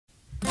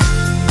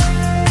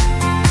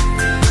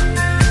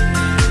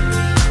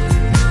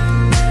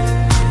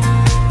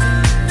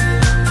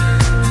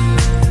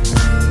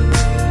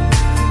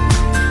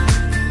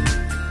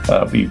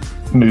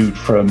moved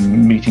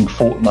from meeting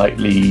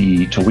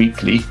fortnightly to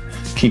weekly.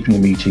 Keeping the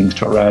meetings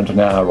to around an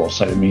hour or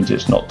so means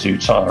it's not too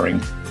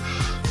tiring.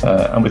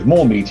 And with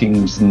more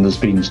meetings than there's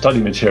been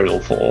study material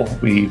for,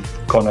 we've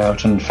gone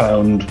out and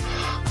found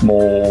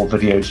more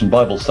videos and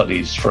Bible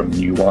studies from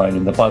New Wine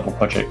and the Bible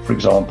Project, for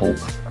example.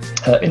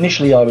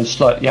 Initially, I was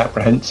slightly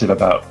apprehensive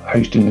about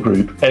hosting the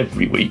group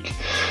every week,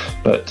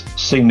 but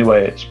seeing the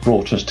way it's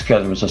brought us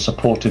together as a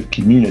supportive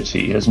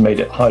community has made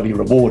it highly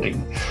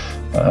rewarding.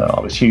 I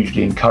was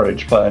hugely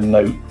encouraged by a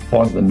note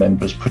one of the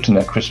members put in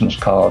their Christmas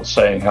card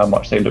saying how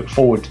much they look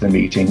forward to the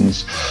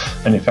meetings,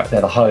 and in fact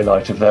they're the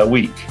highlight of their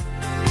week.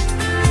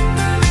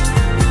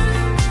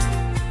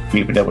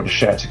 We've been able to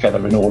share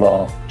together in all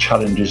our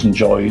challenges and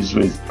joys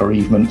with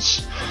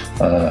bereavements,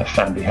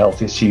 family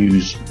health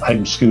issues,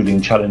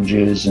 homeschooling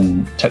challenges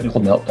and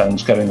technical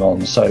meltdowns going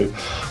on. So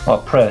our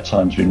prayer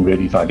time's been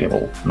really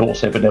valuable. We've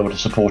also been able to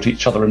support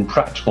each other in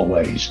practical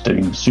ways,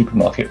 doing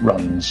supermarket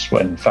runs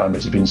when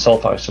families have been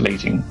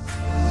self-isolating.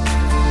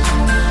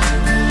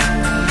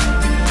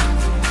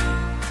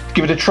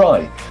 Give it a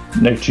try.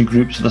 No two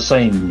groups are the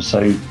same,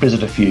 so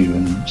visit a few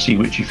and see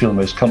which you feel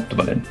most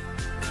comfortable in.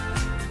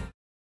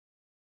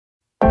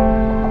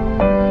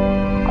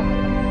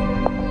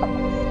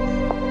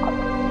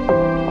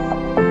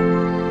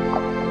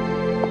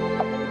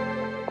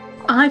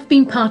 I've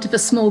been part of a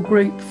small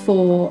group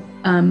for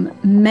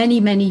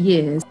many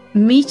years.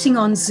 Meeting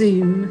on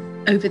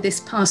Zoom over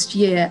this past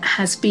year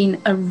has been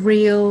a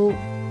real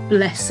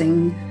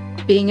blessing.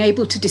 Being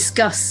able to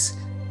discuss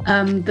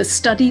the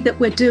study that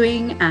we're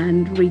doing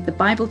and read the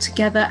Bible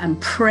together and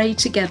pray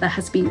together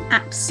has been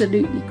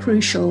absolutely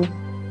crucial.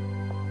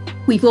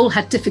 We've all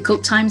had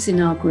difficult times in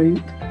our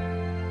group.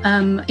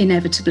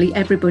 Inevitably,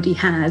 everybody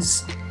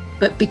has.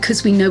 But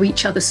because we know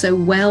each other so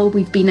well,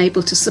 we've been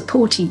able to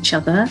support each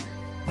other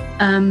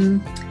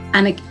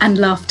and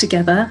laugh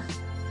together.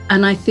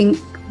 And I think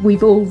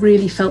we've all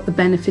really felt the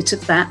benefit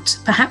of that,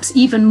 perhaps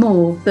even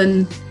more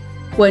than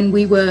when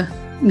we were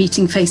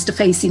meeting face to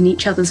face in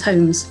each other's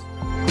homes.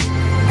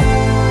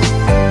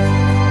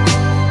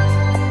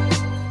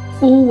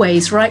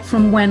 Always, right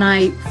from when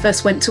I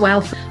first went to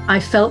Alpha, I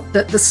felt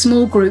that the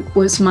small group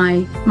was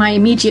my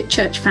immediate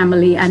church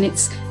family, and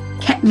it's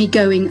kept me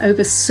going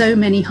over so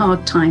many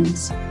hard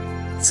times.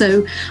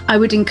 So I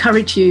would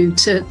encourage you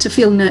to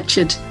feel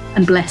nurtured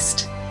and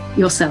blessed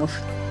yourself.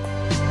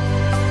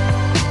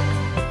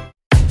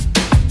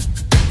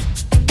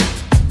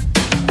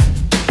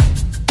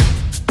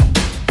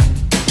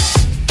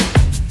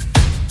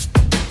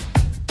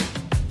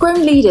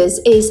 Growing Leaders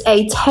is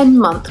a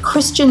 10-month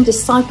Christian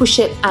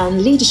discipleship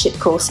and leadership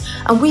course,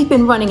 and we've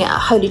been running it at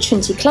Holy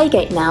Trinity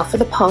Claygate now for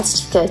the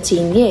past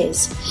 13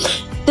 years.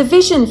 The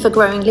vision for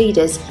Growing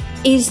Leaders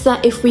is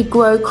that if we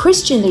grow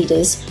Christian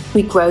leaders,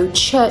 we grow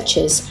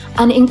churches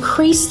and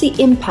increase the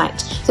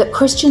impact that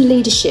Christian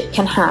leadership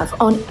can have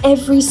on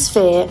every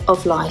sphere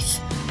of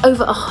life.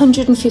 Over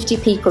 150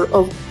 people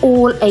of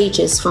all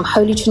ages from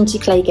Holy Trinity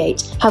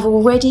Claygate have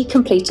already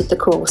completed the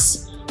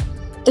course.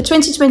 The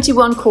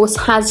 2021 course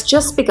has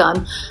just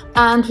begun,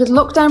 and with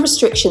lockdown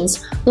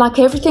restrictions, like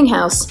everything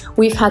else,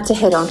 we've had to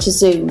head on to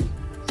Zoom.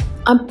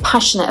 I'm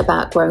passionate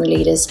about Growing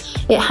Leaders.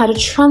 It had a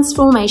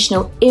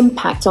transformational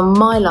impact on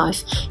my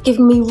life,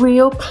 giving me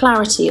real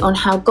clarity on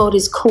how God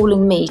is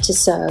calling me to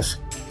serve.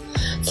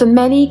 For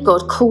many,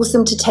 God calls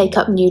them to take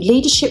up new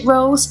leadership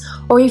roles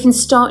or even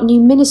start new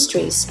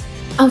ministries.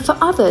 And for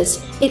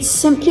others, it's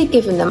simply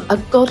given them a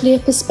godlier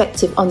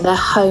perspective on their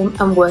home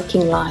and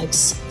working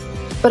lives.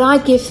 But I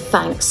give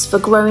thanks for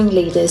Growing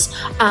Leaders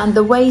and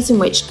the ways in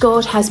which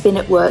God has been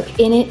at work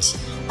in it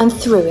and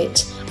through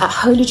it at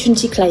Holy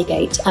Trinity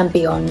Claygate and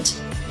beyond.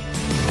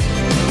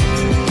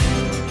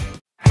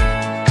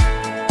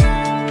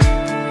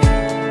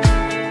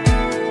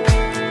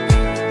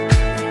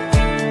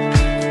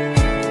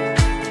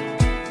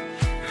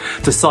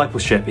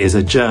 Discipleship is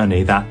a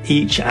journey that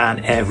each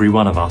and every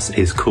one of us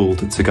is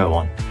called to go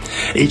on.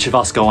 Each of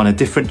us go on a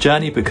different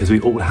journey because we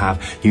all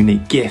have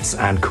unique gifts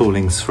and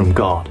callings from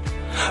God.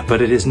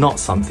 But it is not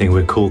something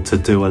we're called to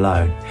do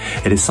alone.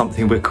 It is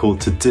something we're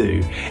called to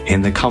do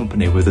in the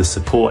company with the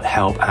support,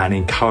 help and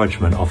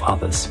encouragement of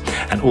others,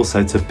 and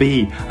also to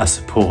be a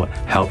support,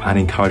 help and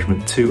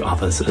encouragement to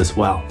others as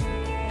well.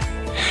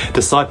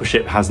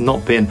 Discipleship has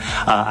not been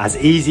as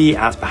easy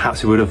as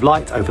perhaps we would have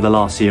liked over the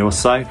last year or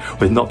so,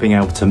 with not being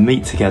able to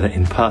meet together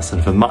in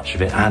person for much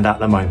of it and at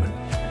the moment.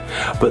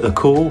 But the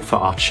call for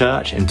our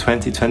church in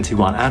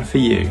 2021 and for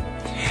you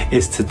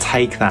is to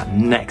take that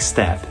next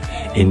step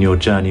in your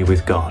journey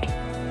with God.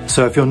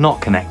 So if you're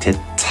not connected,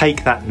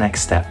 take that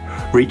next step.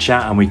 Reach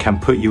out and we can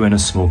put you in a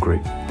small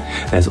group.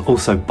 There's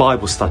also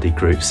Bible study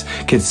groups,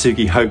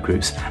 Kintsugi Hope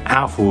groups,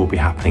 Alpha will be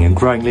happening, and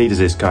Growing Leaders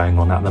is going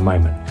on at the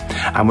moment.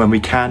 And when we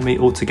can meet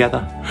all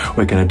together,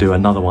 we're going to do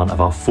another one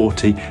of our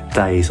 40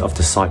 days of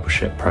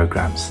discipleship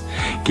programs,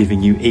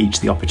 giving you each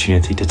the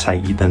opportunity to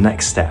take the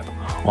next step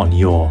on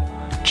your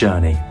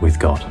journey with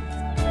God.